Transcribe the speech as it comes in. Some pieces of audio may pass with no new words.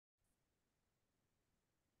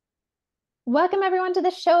Welcome everyone to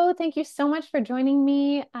the show. Thank you so much for joining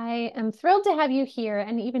me. I am thrilled to have you here,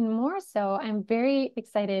 and even more so, I'm very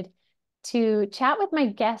excited to chat with my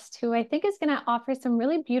guest, who I think is going to offer some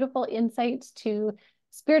really beautiful insights to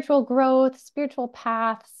spiritual growth, spiritual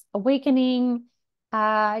paths, awakening,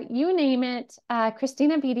 you name it.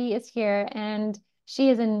 Christina Beatty is here, and she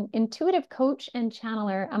is an intuitive coach and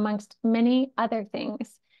channeler, amongst many other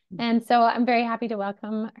things. And so I'm very happy to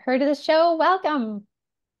welcome her to the show. Welcome.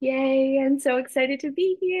 Yay, I'm so excited to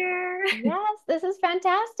be here. Yes, this is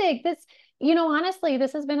fantastic. Honestly,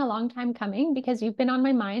 this has been a long time coming because you've been on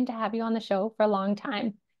my mind to have you on the show for a long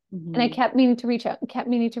time. And I Mhm. kept meaning to reach out, kept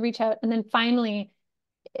meaning to reach out. And then finally,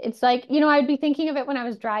 it's like, I'd be thinking of it when I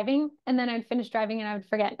was driving, and then I'd finish driving and I would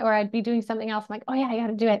forget, or I'd be doing something else. I'm like, oh yeah, I got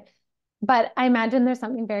to do it. But I imagine there's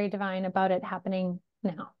something very divine about it happening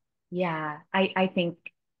now. Yeah, I think,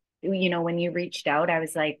 when you reached out, I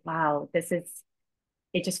was like, wow,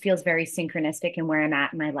 it just feels very synchronistic in where I'm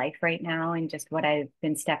at in my life right now and just what I've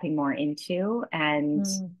been stepping more into. And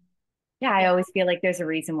Mm. yeah, I Yeah. always feel like there's a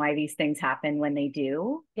reason why these things happen when they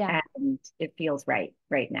do. Yeah. And it feels right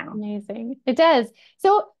now. Amazing. It does.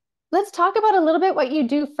 So let's talk about a little bit what you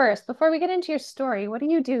do first before we get into your story. What do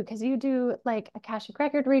you do? Because you do like Akashic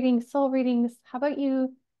record readings, soul readings. How about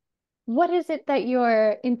you? What is it that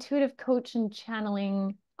your intuitive coach and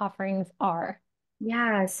channeling offerings are?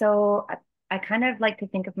 Yeah, so I kind of like to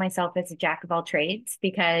think of myself as a jack of all trades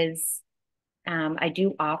because I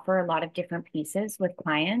do offer a lot of different pieces with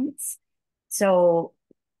clients. So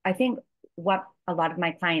I think what a lot of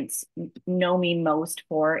my clients know me most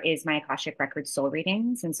for is my Akashic Records soul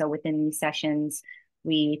readings. And so within these sessions,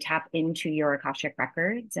 we tap into your Akashic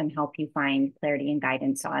Records and help you find clarity and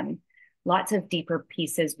guidance on lots of deeper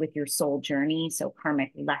pieces with your soul journey. So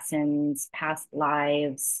karmic lessons, past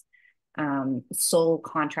lives, soul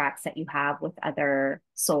contracts that you have with other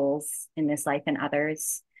souls in this life and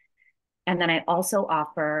others. And then I also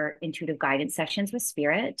offer intuitive guidance sessions with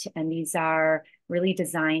spirit. And these are really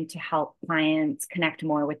designed to help clients connect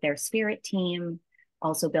more with their spirit team,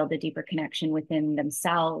 also build a deeper connection within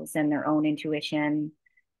themselves and their own intuition.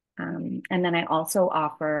 And then I also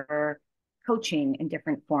offer coaching in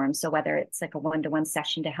different forms. So whether it's like a one-to-one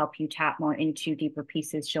session to help you tap more into deeper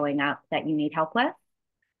pieces showing up that you need help with,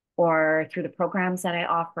 or through the programs that I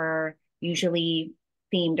offer, usually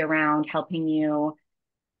themed around helping you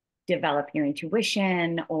develop your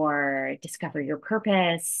intuition or discover your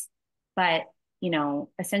purpose. But,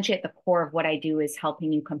 essentially at the core of what I do is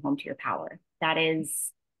helping you come home to your power. That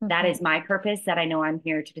is my purpose that I know I'm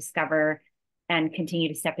here to discover and continue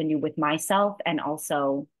to step into with myself and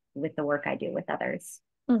also with the work I do with others.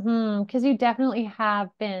 Because you definitely have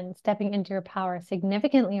been stepping into your power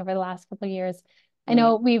significantly over the last couple of years. I Right.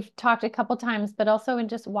 know we've talked a couple times, but also in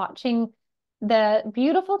just watching the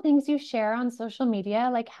beautiful things you share on social media,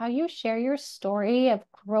 like how you share your story of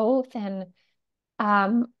growth, and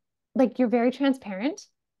um, like you're very transparent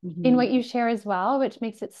in Mhm. what you share as well, which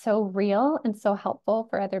makes it so real and so helpful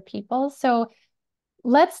for other people. So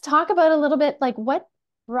let's talk about a little bit like what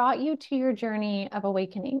brought you to your journey of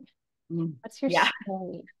awakening. Mm. What's your Yeah.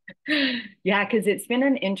 story? Yeah, because it's been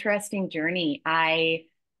an interesting journey.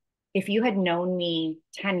 If you had known me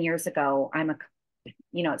 10 years ago,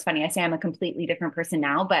 it's funny, I say I'm a completely different person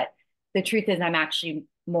now, but the truth is I'm actually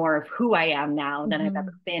more of who I am now than I've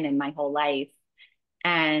ever Mhm. been in my whole life.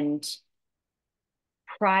 And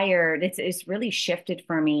it's really shifted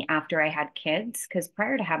for me after I had kids, because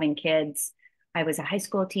prior to having kids, I was a high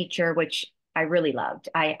school teacher, which I really loved.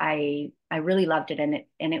 I really loved it,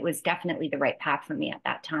 and it was definitely the right path for me at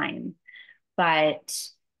that time. But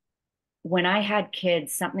when I had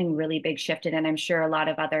kids, something really big shifted, and I'm sure a lot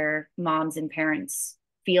of other moms and parents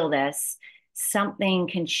feel this. Something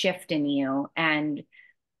can shift in you. And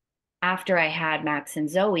after I had Max and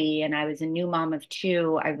Zoe, and I was a new mom of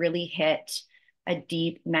two, I really hit a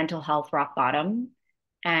deep mental health rock bottom.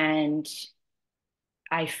 And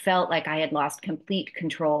I felt like I had lost complete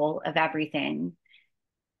control of everything,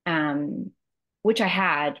 um, which I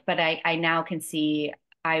had, but I now can see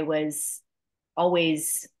I was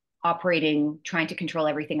always operating, trying to control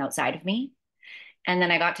everything outside of me. And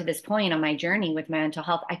then I got to this point on my journey with my mental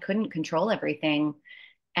health, I couldn't control everything.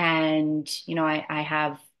 And, I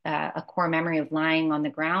have a core memory of lying on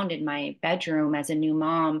the ground in my bedroom as a new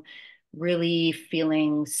mom, really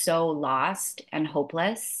feeling so lost and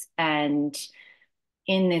hopeless and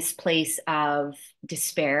in this place of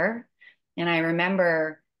despair. And I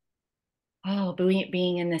remember,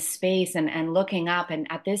 being in this space and looking up. And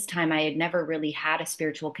at this time, I had never really had a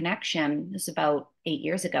spiritual connection. This was about 8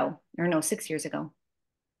 years ago, or no, 6 years ago.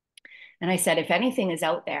 And I said, if anything is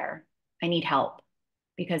out there, I need help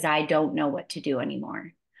because I don't know what to do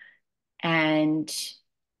anymore. And,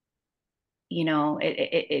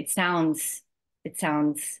 it sounds,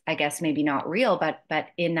 I guess, maybe not real, but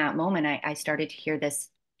in that moment, I started to hear this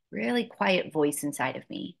really quiet voice inside of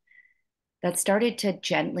me that started to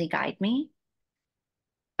gently guide me,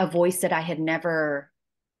 a voice that I had never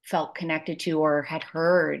felt connected to or had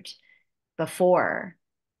heard before.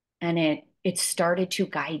 And it started to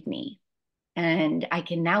guide me. And I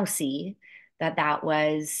can now see that that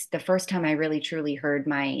was the first time I really truly heard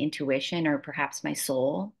my intuition or perhaps my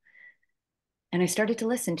soul. And I started to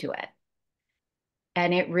listen to it.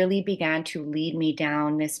 And it really began to lead me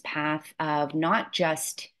down this path of not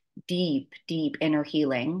just deep, deep inner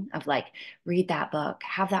healing of like, read that book,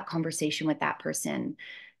 have that conversation with that person,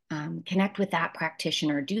 connect with that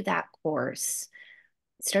practitioner, do that course.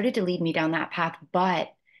 It started to lead me down that path.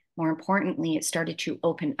 But more importantly, it started to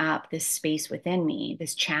open up this space within me,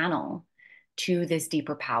 this channel to this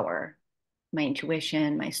deeper power, my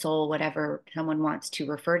intuition, my soul, whatever someone wants to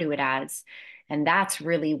refer to it as. And that's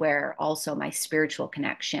really where also my spiritual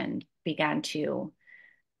connection began to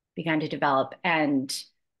develop. And,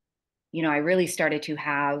 I really started to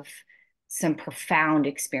have some profound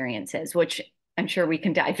experiences, which I'm sure we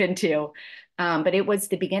can dive into. But it was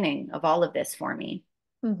the beginning of all of this for me.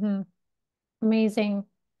 Mm-hmm. Amazing.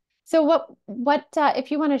 So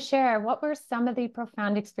if you want to share, what were some of the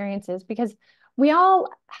profound experiences? Because we all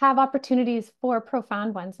have opportunities for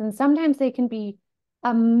profound ones, and sometimes they can be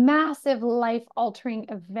a massive life-altering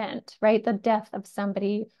event, right? The death of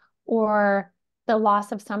somebody or the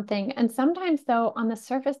loss of something. And sometimes, though, on the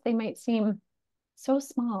surface, they might seem so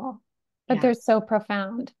small, but Yeah. they're so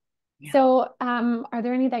profound. Yeah. So, are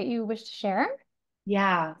there any that you wish to share?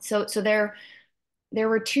 Yeah. So there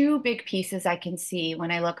were two big pieces I can see when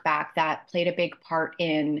I look back that played a big part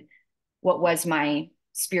in what was my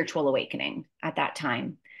spiritual awakening at that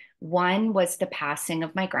time. One was the passing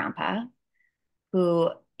of my grandpa,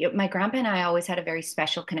 my grandpa and I always had a very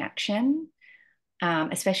special connection,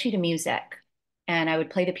 especially to music. And I would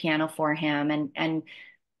play the piano for him. And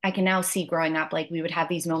I can now see growing up, like we would have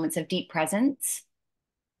these moments of deep presence,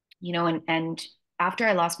 and after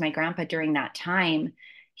I lost my grandpa during that time,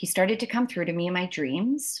 he started to come through to me in my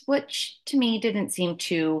dreams, which to me didn't seem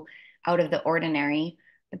too out of the ordinary.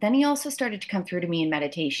 But then he also started to come through to me in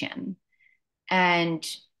meditation. And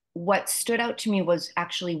what stood out to me was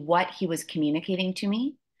actually what he was communicating to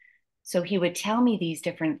me. So he would tell me these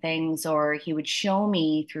different things, or he would show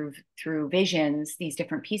me through visions these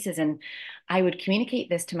different pieces, and I would communicate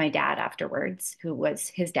this to my dad afterwards, who was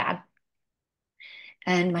his dad.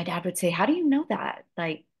 And my dad would say, "How do you know that?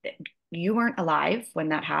 Like, you weren't alive when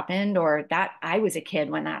that happened, or that I was a kid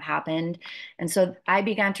when that happened." And so I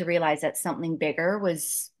began to realize that something bigger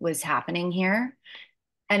was happening here.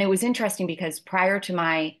 And it was interesting because prior to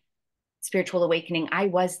my spiritual awakening, I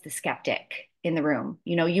was the skeptic in the room.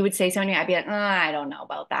 You would say something, I'd be like, I don't know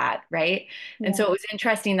about that, right? And so Yeah. it was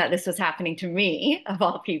interesting that this was happening to me, of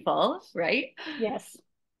all people, right? Yes.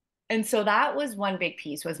 And so that was one big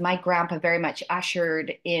piece, was my grandpa very much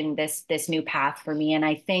ushered in this new path for me. And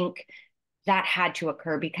I think that had to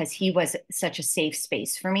occur because he was such a safe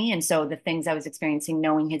space for me. And so the things I was experiencing,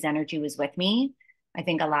 knowing his energy was with me, I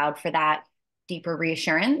think allowed for that deeper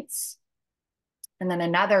reassurance. And then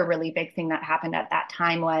another really big thing that happened at that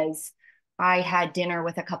time was I had dinner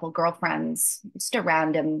with a couple girlfriends, just a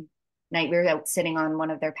random night. We were out sitting on one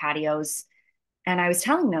of their patios, and I was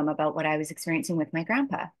telling them about what I was experiencing with my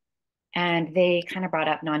grandpa. And they kind of brought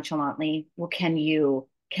up nonchalantly, well, can you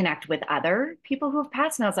connect with other people who have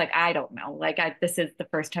passed? And I was like, I don't know. Like, this is the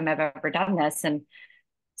first time I've ever done this. And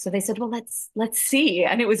so they said, well, let's see.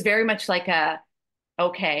 And it was very much like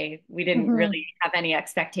okay, we didn't Mm-hmm. really have any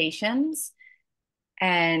expectations.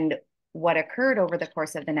 And what occurred over the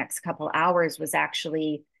course of the next couple hours was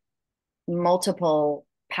actually multiple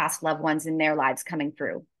past loved ones in their lives coming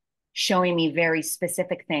through, showing me very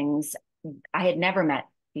specific things. I had never met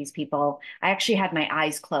these people. I actually had my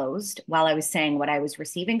eyes closed while I was saying what I was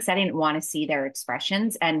receiving because I didn't want to see their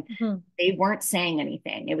expressions. And Mm-hmm. they weren't saying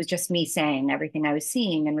anything. It was just me saying everything I was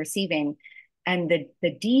seeing and receiving. And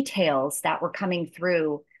the details that were coming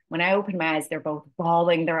through, when I opened my eyes, they're both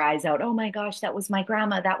bawling their eyes out. Oh my gosh, that was my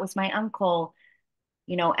grandma. That was my uncle.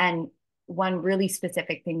 And one really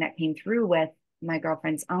specific thing that came through with my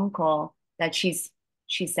girlfriend's uncle that she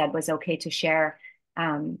said was okay to share.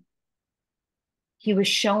 He was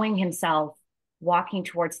showing himself walking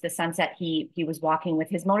towards the sunset. He was walking with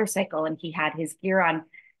his motorcycle and he had his gear on.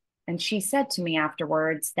 And she said to me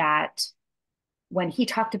afterwards that when he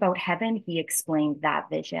talked about heaven, he explained that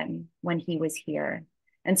vision when he was here.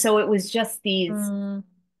 And so it was just these Mm.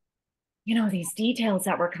 these details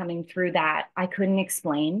that were coming through that I couldn't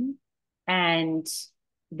explain. And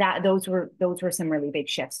that those were some really big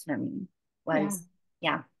shifts for me. Yeah. Was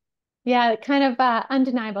yeah. Yeah, kind of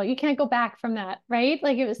undeniable. You can't go back from that, right?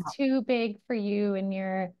 Like it was No. too big for you and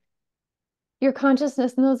your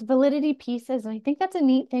consciousness and those validity pieces. And I think that's a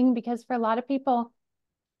neat thing because for a lot of people,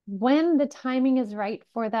 when the timing is right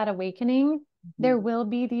for that awakening, there Mhm. will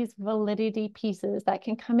be these validity pieces that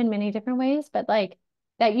can come in many different ways, but like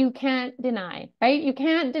that you can't deny, right? You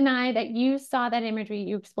can't deny that you saw that imagery,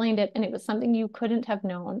 you explained it, and it was something you couldn't have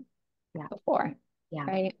known Yeah. before, Yeah.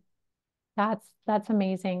 right? That's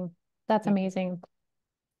amazing. That's amazing.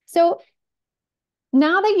 So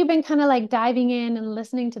now that you've been kind of like diving in and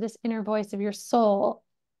listening to this inner voice of your soul,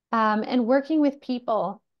 and working with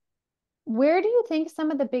people, where do you think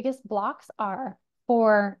some of the biggest blocks are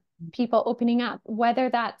for people opening up, whether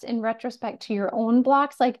that's in retrospect to your own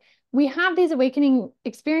blocks? Like we have these awakening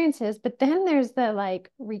experiences, but then there's the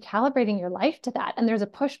like recalibrating your life to that. And there's a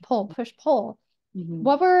push, pull, push, pull.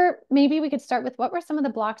 Mhm. Maybe we could start with what were some of the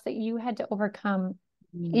blocks that you had to overcome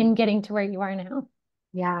Mhm. in getting to where you are now?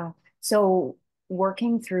 Yeah. So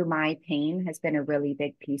working through my pain has been a really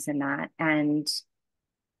big piece in that. And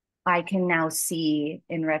I can now see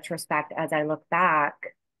in retrospect, as I look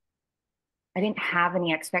back, I didn't have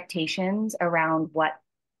any expectations around what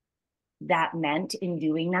that meant in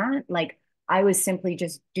doing that. Like I was simply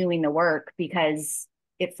just doing the work because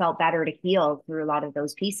it felt better to heal through a lot of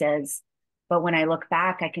those pieces. But when I look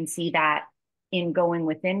back, I can see that in going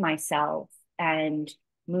within myself and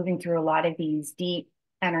moving through a lot of these deep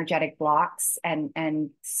energetic blocks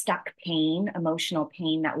and stuck pain, emotional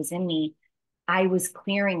pain that was in me, I was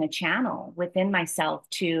clearing a channel within myself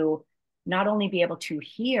to not only be able to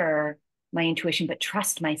hear my intuition, but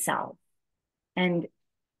trust myself. And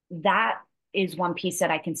that is one piece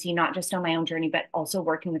that I can see, not just on my own journey, but also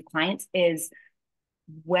working with clients, is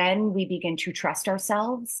when we begin to trust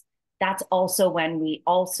ourselves, that's also when we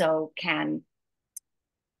also can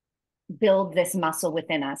build this muscle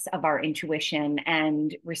within us of our intuition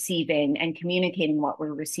and receiving and communicating what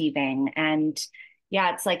we're receiving. And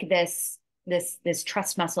yeah, it's like this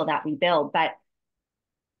trust muscle that we build. But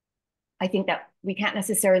I think that we can't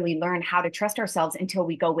necessarily learn how to trust ourselves until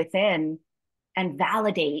we go within and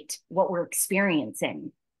validate what we're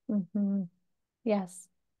experiencing. Mm-hmm. Yes,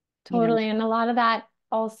 You know, totally. And a lot of that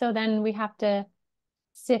also then we have to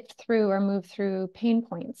sift through or move through pain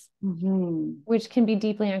points, mm-hmm. which can be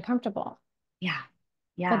deeply uncomfortable, Yeah.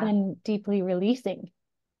 but Yeah. then deeply releasing.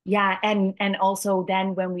 Yeah. And also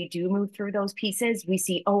then when we do move through those pieces, we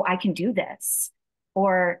see, oh, I can do this.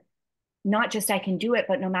 Or not just I can do it,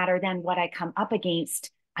 but no matter then what I come up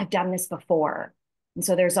against, I've done this before. And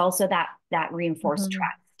so there's also that reinforced Mm-hmm.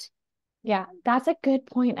 trust. Yeah, that's a good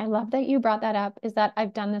point. I love that you brought that up, is that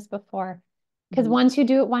I've done this before. Because Mm-hmm. once you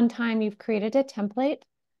do it one time, you've created a template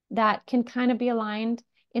that can kind of be aligned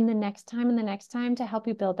in the next time and the next time to help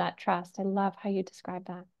you build that trust. I love how you describe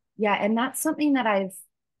that. Yeah. And that's something that I've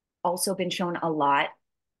also been shown a lot,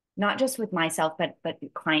 not just with myself, but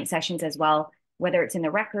client sessions as well, whether it's in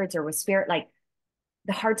the records or with spirit, like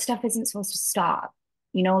the hard stuff isn't supposed to stop.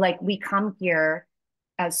 Like we come here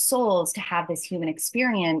as souls to have this human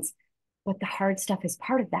experience, but the hard stuff is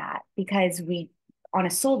part of that because on a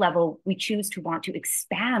soul level, we choose to want to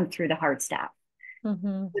expand through the hard stuff.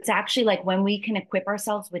 Mm-hmm. It's actually like when we can equip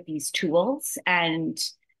ourselves with these tools and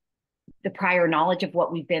the prior knowledge of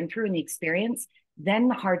what we've been through and the experience, then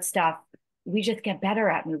the hard stuff, we just get better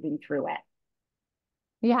at moving through it.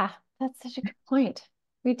 Yeah, that's such a good point.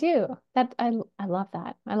 We do. I love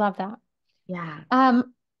that. I love that. Yeah.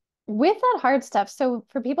 Um, with that hard stuff, so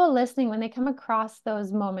for people listening, when they come across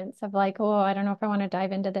those moments of like, oh, I don't know if I want to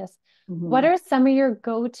dive into this, what Mm-hmm. are some of your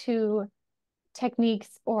go-to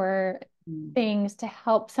techniques or Mm-hmm. things to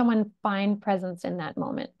help someone find presence in that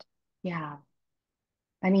moment? Yeah.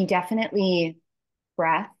 I mean, definitely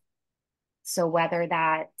breath. So whether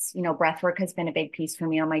that's, breath work has been a big piece for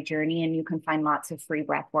me on my journey, and you can find lots of free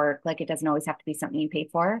breath work. Like it doesn't always have to be something you pay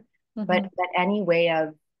for, but Mm-hmm. any way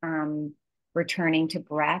of returning to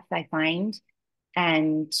breath, I find.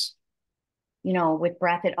 And with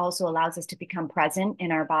breath, it also allows us to become present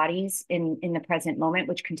in our bodies in the present moment,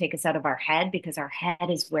 which can take us out of our head because our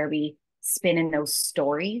head is where we spin in those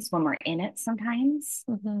stories when we're in it sometimes.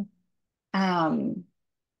 Mm-hmm. Um,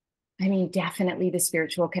 I mean, definitely the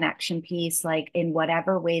spiritual connection piece, like in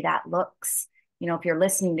whatever way that looks. If you're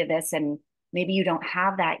listening to this and maybe you don't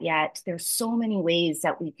have that yet, there's so many ways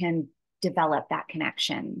that we can develop that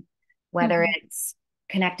connection, whether Mm-hmm. it's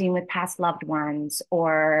connecting with past loved ones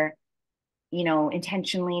or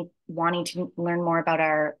intentionally wanting to learn more about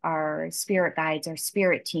our spirit guides, our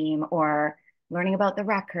spirit team, or learning about the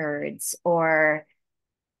records, or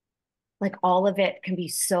like all of it can be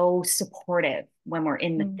so supportive when we're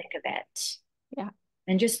in the Mm. thick of it. Yeah.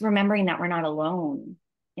 And just remembering that we're not alone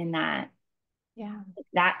in that. Yeah.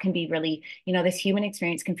 That can be really, this human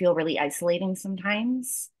experience can feel really isolating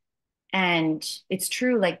sometimes. And it's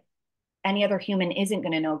true, like any other human isn't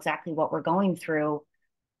going to know exactly what we're going through,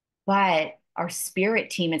 but our spirit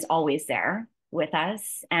team is always there with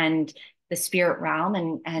us, and the spirit realm.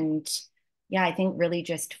 And yeah, I think really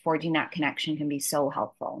just forging that connection can be so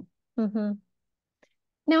helpful. Mm-hmm.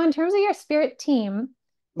 Now, in terms of your spirit team,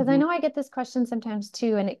 because I Hmm. know I get this question sometimes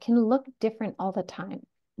too, and it can look different all the time.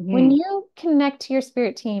 When Hmm. you connect to your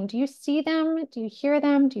spirit team, do you see them? Do you hear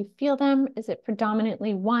them? Do you feel them? Is it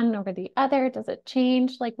predominantly one over the other? Does it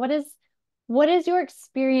change? Like, what is your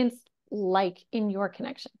experience like in your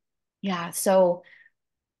connection? Yeah, so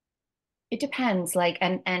it depends. Like,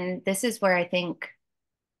 and this is where I think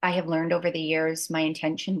I have learned over the years my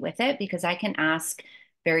intention with it, because I can ask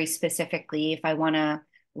very specifically if I want to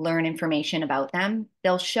learn information about them.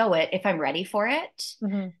 They'll show it if I'm ready for it.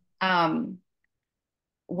 Hmm. Um,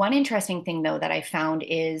 One interesting thing though that I found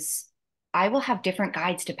is I will have different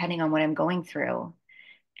guides depending on what I'm going through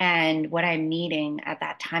and what I'm needing at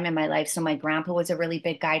that time in my life. So my grandpa was a really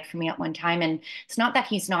big guide for me at one time, and it's not that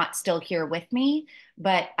he's not still here with me,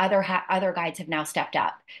 but other guides have now stepped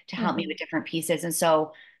up to help me Hmm. with different pieces. And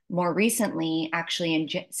so more recently,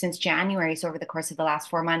 actually, since January, so over the course of the last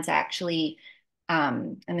 4 months, I actually,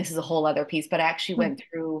 and this is a whole other piece, but I actually went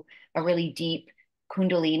through a really deep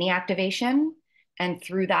Kundalini activation, and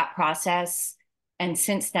through that process. And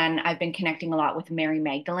since then, I've been connecting a lot with Mary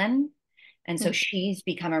Magdalene, and so she's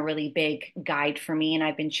become a really big guide for me. And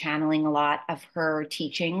I've been channeling a lot of her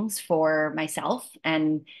teachings for myself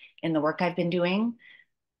and in the work I've been doing.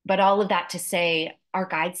 But all of that to say, our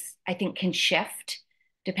guides, I think, can shift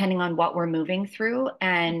depending on what we're moving through.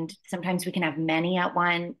 And sometimes we can have many at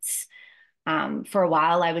once. For a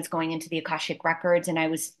while, I was going into the Akashic Records and I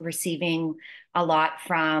was receiving a lot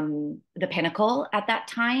from the Pinnacle at that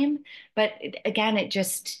time. But again,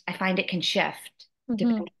 I find it can shift Hmm.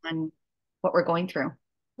 depending on what we're going through.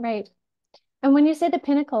 Right. And when you say the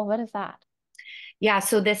pinnacle, what is that? Yeah,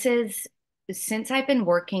 so this is since I've been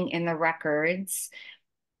working in the records,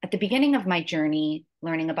 at the beginning of my journey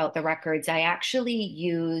learning about the records, I actually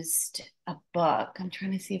used a book. I'm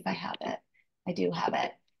trying to see if I have it. I do have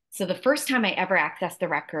it. So the first time I ever accessed the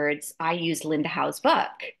records, I used Linda Howe's book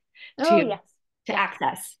Oh, to yes. to Yeah.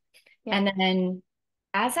 access. Yeah. And then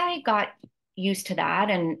as I got used to that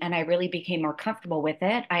and I really became more comfortable with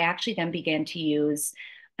it, I actually then began to use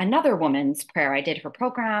another woman's prayer. I did her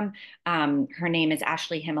program. Her name is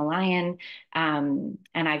Ashley Himalayan. And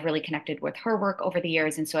I've really connected with her work over the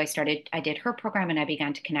years. And so I did her program and I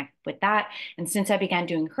began to connect with that. And since I began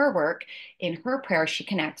doing her work in her prayer, she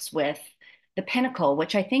connects with the pinnacle,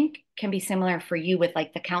 which I think can be similar for you with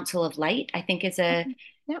like the Council of Light, I think is a Mhm.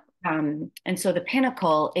 Yeah. and so the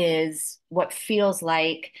pinnacle is what feels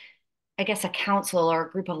like, I guess, a council or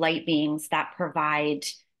a group of light beings that provide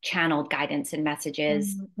channeled guidance and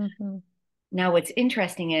messages. Mm-hmm. Now, what's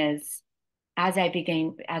interesting is as I'm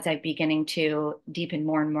beginning to deepen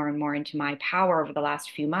more and more and more into my power over the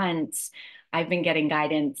last few months, I've been getting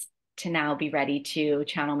guidance to now be ready to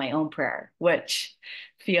channel my own prayer, which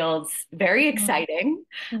feels very exciting.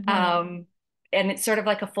 Mm-hmm. Um, and it's sort of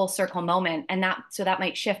like a full circle moment. And that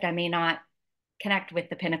might shift. I may not connect with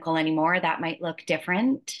the pinnacle anymore. That might look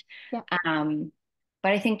different. Yeah. Um,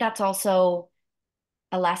 but I think that's also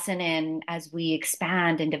a lesson in as we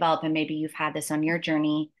expand and develop, and maybe you've had this on your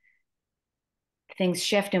journey, things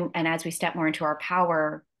shift and as we step more into our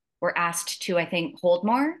power, we're asked to, I think, hold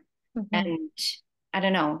more. Mm-hmm. And I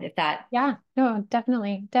don't know if that Yeah, no,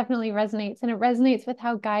 definitely, definitely resonates. And it resonates with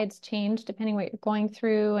how guides change depending what you're going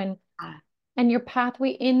through uh, and your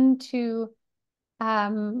pathway into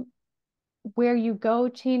um where you go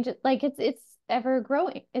changes. Like it's ever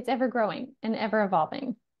growing. It's ever growing and ever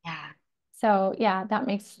evolving. yeah. So yeah, that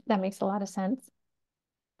makes a lot of sense.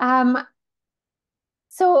 Um,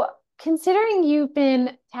 so considering you've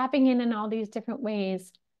been tapping in all these different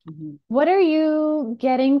ways, Mhm. what are you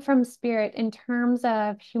getting from Spirit in terms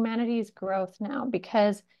of humanity's growth now?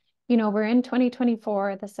 Because, we're in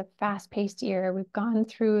 2024. This is a fast-paced year. We've gone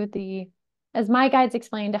through as my guides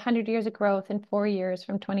explained, 100 years of growth in 4 years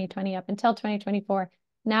from 2020 up until 2024.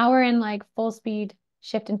 Now we're in like full speed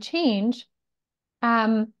shift and change.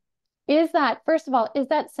 Um, first of all, is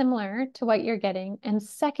that similar to what you're getting? And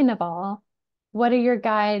second of all, what are your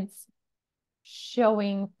guides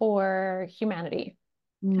showing for humanity?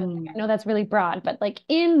 Mm. I know that's really broad, but like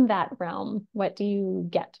in that realm, what do you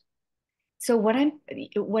get? So what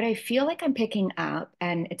I feel like I'm picking up,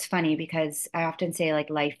 and it's funny because I often say like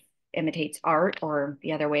life imitates art or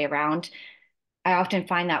the other way around. I often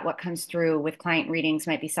find that what comes through with client readings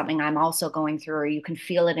might be something I'm also going through, or you can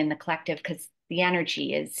feel it in the collective because the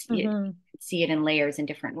energy is, you Mm-hmm. see it in layers in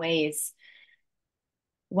different ways.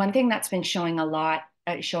 One thing that's been showing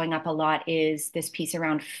up a lot is this piece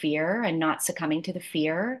around fear and not succumbing to the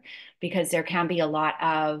fear, because there can be a lot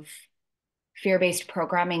of fear-based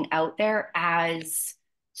programming out there as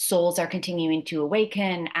souls are continuing to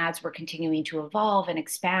awaken, as we're continuing to evolve and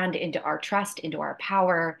expand into our trust, into our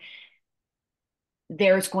power.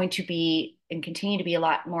 There's going to be and continue to be a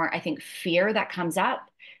lot more, I think, fear that comes up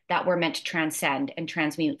that we're meant to transcend and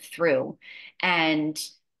transmute through. And,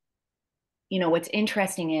 what's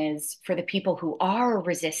interesting is for the people who are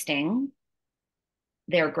resisting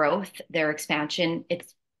their growth, their expansion,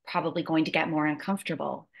 it's probably going to get more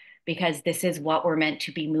uncomfortable because this is what we're meant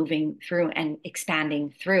to be moving through and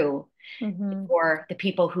expanding through. Mm-hmm. For the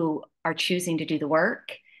people who are choosing to do the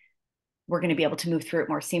work, we're going to be able to move through it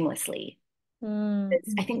more seamlessly.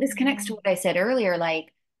 I think this connects to Mm-hmm. what I said earlier,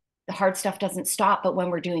 like the hard stuff doesn't stop, but when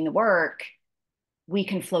we're doing the work, we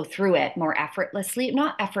can flow through it more effortlessly,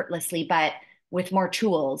 not effortlessly, but with more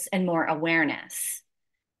tools and more awareness.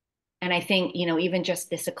 And I think, even just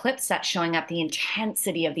this eclipse that's showing up, the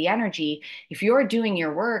intensity of the energy, if you're doing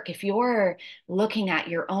your work, if you're looking at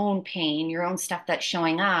your own pain, your own stuff that's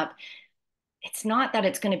showing up, it's not that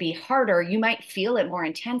it's going to be harder. You might feel it more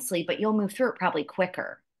intensely, but you'll move through it probably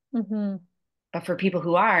quicker. Mm-hmm. But for people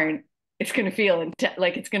who aren't, it's going to feel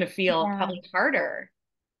like it's going to feel Yeah. probably harder.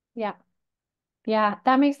 Yeah. Yeah.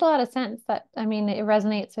 That makes a lot of sense. That, I mean, it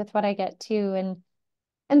resonates with what I get too.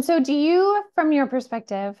 And so do you, from your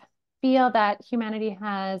perspective, feel that humanity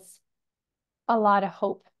has a lot of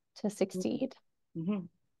hope to succeed? Mm-hmm.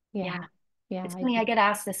 Yeah. Yeah. Yeah, It's I funny. do. I get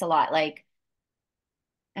asked this a lot. Like,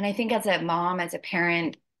 and I think as a mom, as a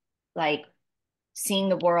parent, like seeing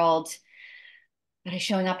the world that is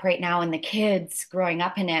showing up right now and the kids growing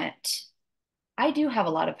up in it, I do have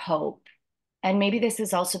a lot of hope. And maybe this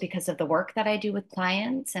is also because of the work that I do with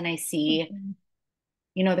clients. And I see,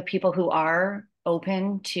 Mhm. the people who are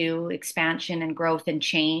open to expansion and growth and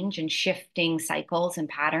change and shifting cycles and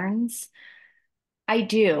patterns. I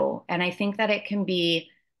do. And I think that it can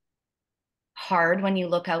be hard when you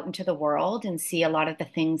look out into the world and see a lot of the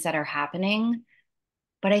things that are happening.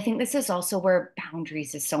 But I think this is also where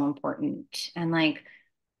boundaries is so important and like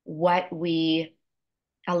what we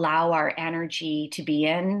allow our energy to be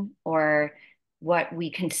in or what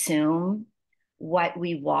we consume, what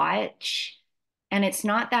we watch. And it's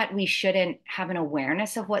not that we shouldn't have an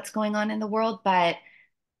awareness of what's going on in the world, but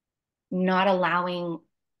not allowing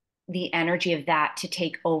the energy of that to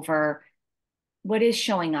take over what is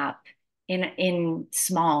showing up in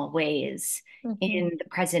small ways, Mhm. in the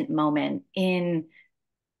present moment, in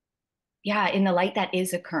the light that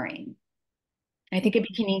is occurring. I think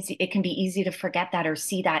it can be easy to forget that or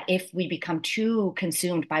see that if we become too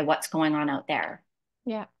consumed by what's going on out there.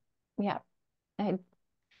 Yeah. Yeah. I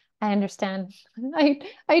I understand.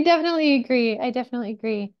 I definitely agree. I definitely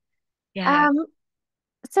agree. Yeah. Um,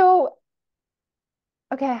 so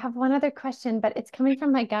okay, I have one other question, but it's coming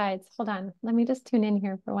from my guides. Hold on. Let me just tune in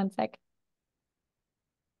here for one sec.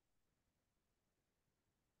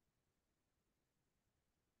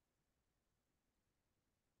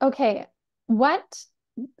 Okay. What,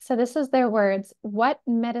 so this is their words. What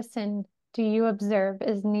medicine do you observe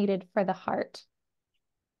is needed for the heart?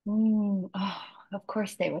 Oh, of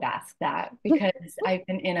course they would ask that because I've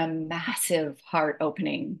been in a massive heart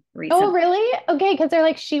opening Oh, recently. really? Okay, because they're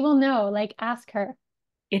like, she will know. Like, ask her.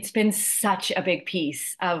 It's been such a big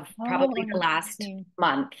piece of Oh, probably the last interesting.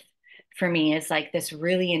 month for me is like this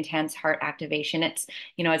really intense heart activation. It's,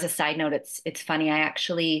 as a side note, it's funny. I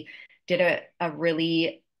actually did a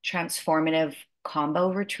really transformative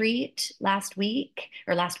combo retreat last week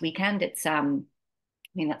or last weekend. I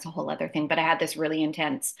mean, that's a whole other thing, but I had this really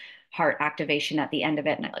intense heart activation at the end of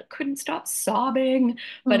it and I like couldn't stop sobbing,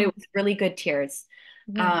 but it Mm, was really good tears.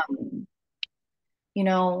 yeah. Um, you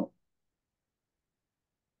know,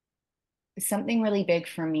 something really big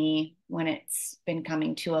for me when it's been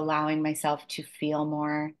coming to allowing myself to feel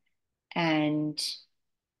more and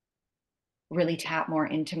really tap more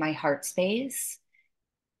into my heart space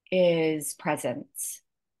is presence.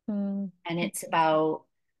 Mm, And it's about,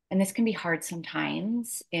 and this can be hard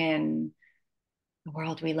sometimes in the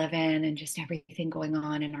world we live in and just everything going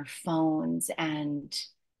on in our phones and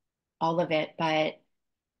all of it. But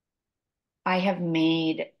I have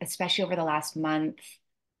made, especially over the last month,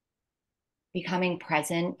 becoming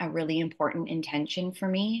present a really important intention for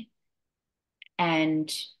me.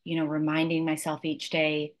 And, reminding myself each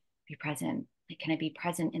day, be present. Like, can I be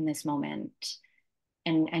present in this moment?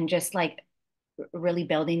 And just like really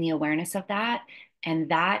building the awareness of that. And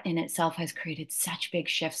that in itself has created such big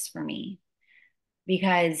shifts for me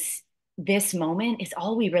because this moment is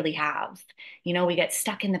all we really have. We get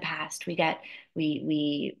stuck in the past.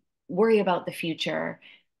 We worry about the future,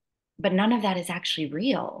 but none of that is actually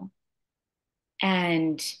real.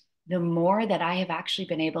 And the more that I have actually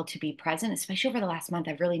been able to be present, especially over the last month,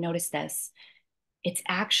 I've really noticed this. It's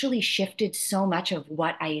actually shifted so much of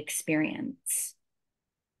what I experience.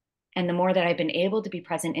 And the more that I've been able to be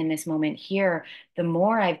present in this moment here, the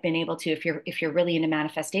more I've been able to, if you're really into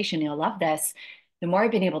manifestation, you'll love this. The more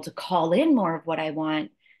I've been able to call in more of what I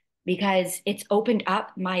want because it's opened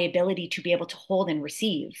up my ability to be able to hold and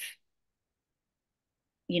receive.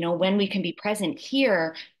 When we can be present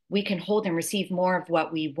here, we can hold and receive more of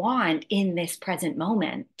what we want in this present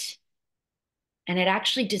moment. And it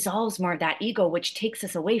actually dissolves more of that ego, which takes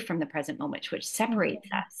us away from the present moment, which separates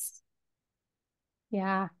Mhm. us.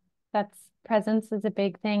 Yeah, that's presence is a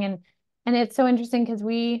big thing. And it's so interesting because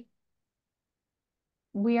we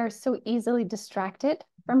are so easily distracted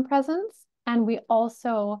from presence. And we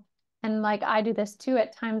also, and like I do this too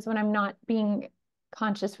at times when I'm not being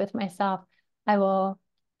conscious with myself, I will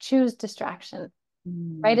choose distraction,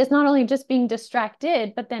 right? Mm, It's not only just being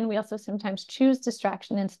distracted, but then we also sometimes choose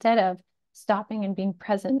distraction instead of stopping and being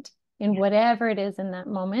present in yeah, whatever it is in that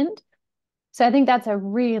moment. So I think that's a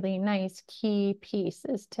really nice key piece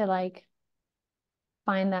is to like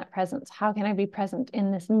find that presence. How can I be present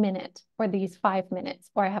in this minute or these 5 minutes,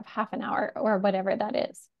 or I have half an hour or whatever that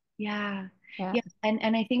is? yeah, Yeah. yeah.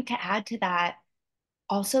 And I think to add to that,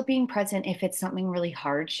 also being present if it's something really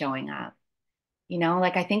hard showing up.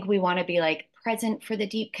 Like I think we want to be like present for the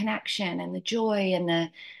deep connection and the joy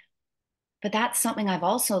but that's something I've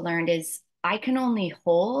also learned is I can only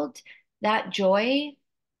hold that joy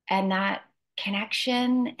and that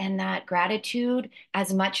connection and that gratitude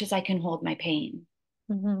as much as I can hold my pain.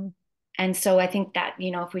 Mm-hmm. And so I think that,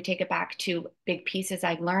 if we take it back to big pieces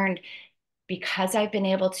I've learned because I've been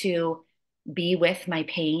able to be with my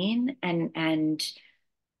pain and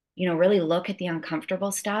really look at the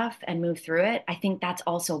uncomfortable stuff and move through it, I think that's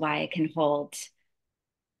also why I can hold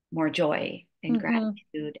more joy and Mm-hmm.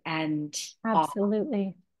 gratitude and awe.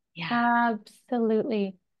 Absolutely. Yeah.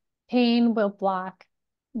 Absolutely. Pain will block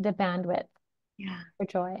the bandwidth Yeah. for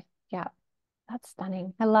joy. Yeah. That's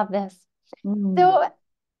stunning. I love this. Mm. So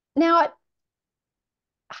now,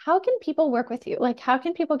 how can people work with you? Like, how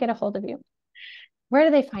can people get a hold of you? Where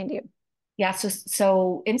do they find you? Yeah,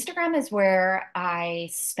 so Instagram is where I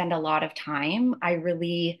spend a lot of time. I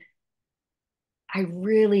really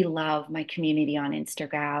love my community on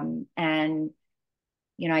Instagram. And,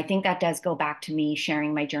 I think that does go back to me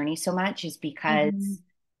sharing my journey so much is because Mm-hmm.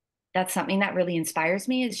 that's something that really inspires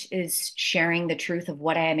me is sharing the truth of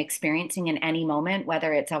what I am experiencing in any moment,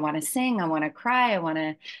 whether it's I want to sing, I want to cry, I want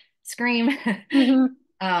to scream. Mm-hmm.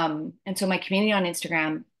 And so my community on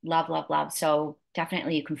Instagram, love, love, love. So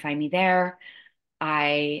definitely you can find me there.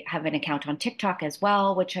 I have an account on TikTok as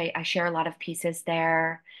well, which I share a lot of pieces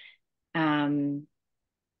there. Um,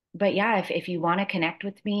 but yeah, if you want to connect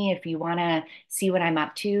with me, if you want to see what I'm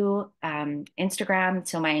up to, Instagram.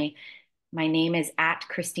 So my name is at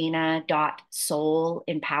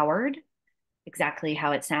Christina.soulempowered, exactly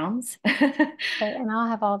how it sounds. Okay, and I'll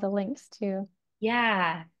have all the links too.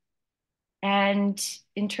 Yeah. And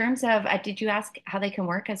in terms of, did you ask how they can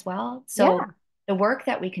work as well? So Yeah. the work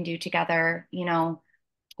that we can do together,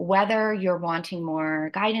 whether you're wanting more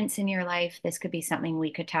guidance in your life, this could be something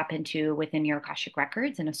we could tap into within your Akashic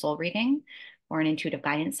Records in a soul reading or an intuitive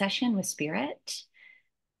guidance session with spirit.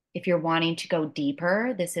 If you're wanting to go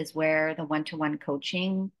deeper, this is where the one-to-one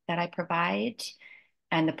coaching that I provide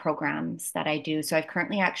and the programs that I do. So I've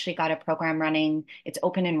currently actually got a program running. It's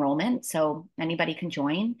open enrollment, so anybody can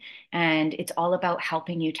join. And it's all about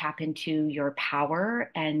helping you tap into your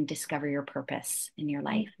power and discover your purpose in your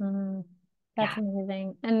life. Mhm. That's Yeah.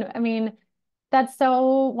 amazing. And I mean, that's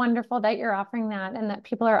so wonderful that you're offering that and that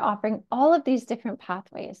people are offering all of these different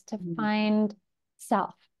pathways to Mm. find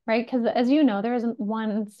self, right? Because as you know, there isn't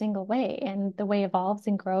one single way and the way evolves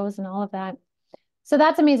and grows and all of that. So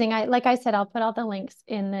that's amazing. Like I said, I'll put all the links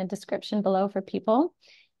in the description below for people.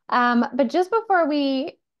 But just before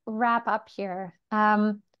we wrap up here,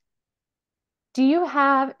 do you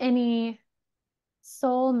have any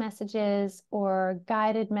soul messages or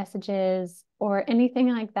guided messages or anything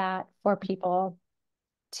like that for people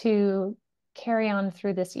to carry on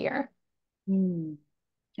through this year? Mm.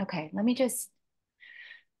 Okay, let me just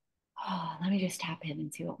Oh, let me just tap in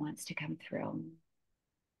and see what wants to come through.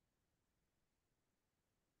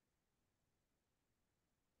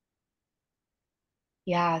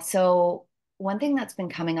 Yeah, so one thing that's been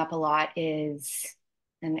coming up a lot is,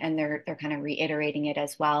 and they're kind of reiterating it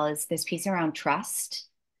as well, is this piece around trust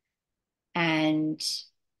and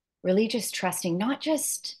really just trusting not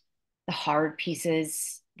just the hard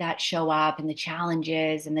pieces that show up and the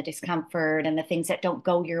challenges and the discomfort and the things that don't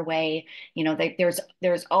go your way.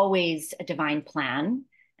 There's always a divine plan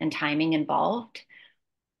and timing involved,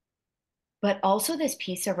 but also this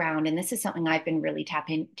piece around, and this is something I've been really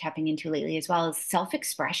tapping into lately as well, is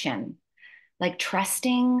self-expression, like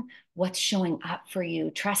trusting what's showing up for you,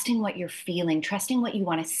 trusting what you're feeling, trusting what you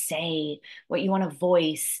want to say, what you want to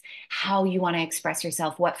voice, how you want to express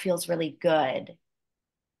yourself, what feels really good.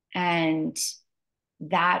 And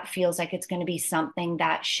that feels like it's going to be something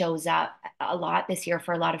that shows up a lot this year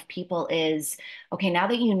for a lot of people is, okay, now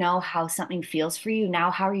that you know how something feels for you, now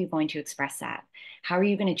how are you going to express that? How are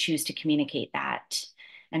you going to choose to communicate that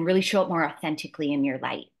and really show up more authentically in your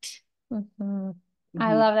light? Mm-hmm.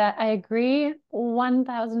 I Mhm. love that. I agree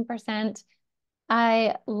 1000%.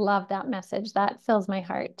 I love that message. That fills my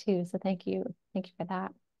heart too. So thank you. Thank you for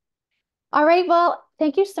that. All right. Well,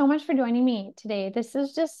 thank you so much for joining me today. This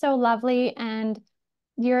is just so lovely. And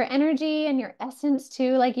your energy and your essence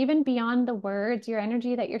too, like even beyond the words, your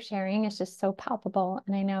energy that you're sharing is just so palpable.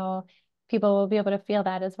 And I know people will be able to feel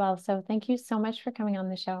that as well. So thank you so much for coming on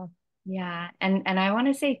the show. Yeah, and I want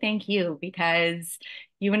to say thank you because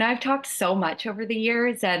you and I've talked so much over the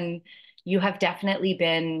years, and you have definitely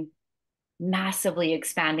been massively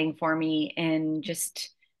expanding for me in just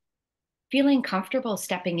feeling comfortable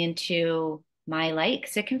stepping into my light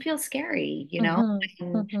because it can feel scary, Hmm.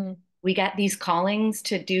 and Hmm. we get these callings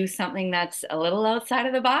to do something that's a little outside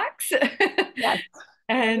of the box. Yes.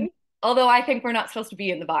 And Right. although I think we're not supposed to be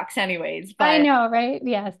in the box anyways, I but know, right?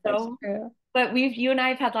 Yes, that's so, true. but you and I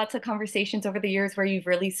have had lots of conversations over the years where you've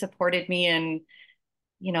really supported me in,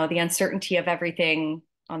 the uncertainty of everything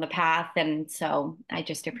on the path. And so I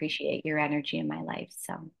just appreciate your energy in my life.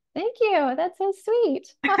 So Thank you. That's so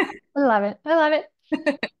sweet. Ah, I love it. I love it.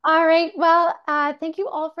 All right. Well, thank you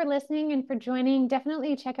all for listening and for joining.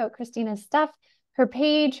 Definitely check out Christina's stuff, her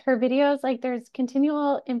page, her videos. Like there's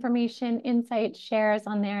continual information, insight, shares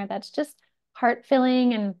on there that's just heart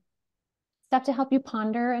filling and stuff to help you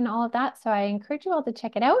ponder and all of that. So I encourage you all to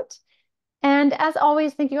check it out. And as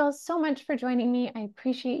always, thank you all so much for joining me. I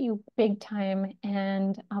appreciate you big time.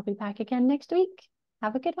 And I'll be back again next week.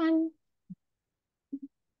 Have a good one.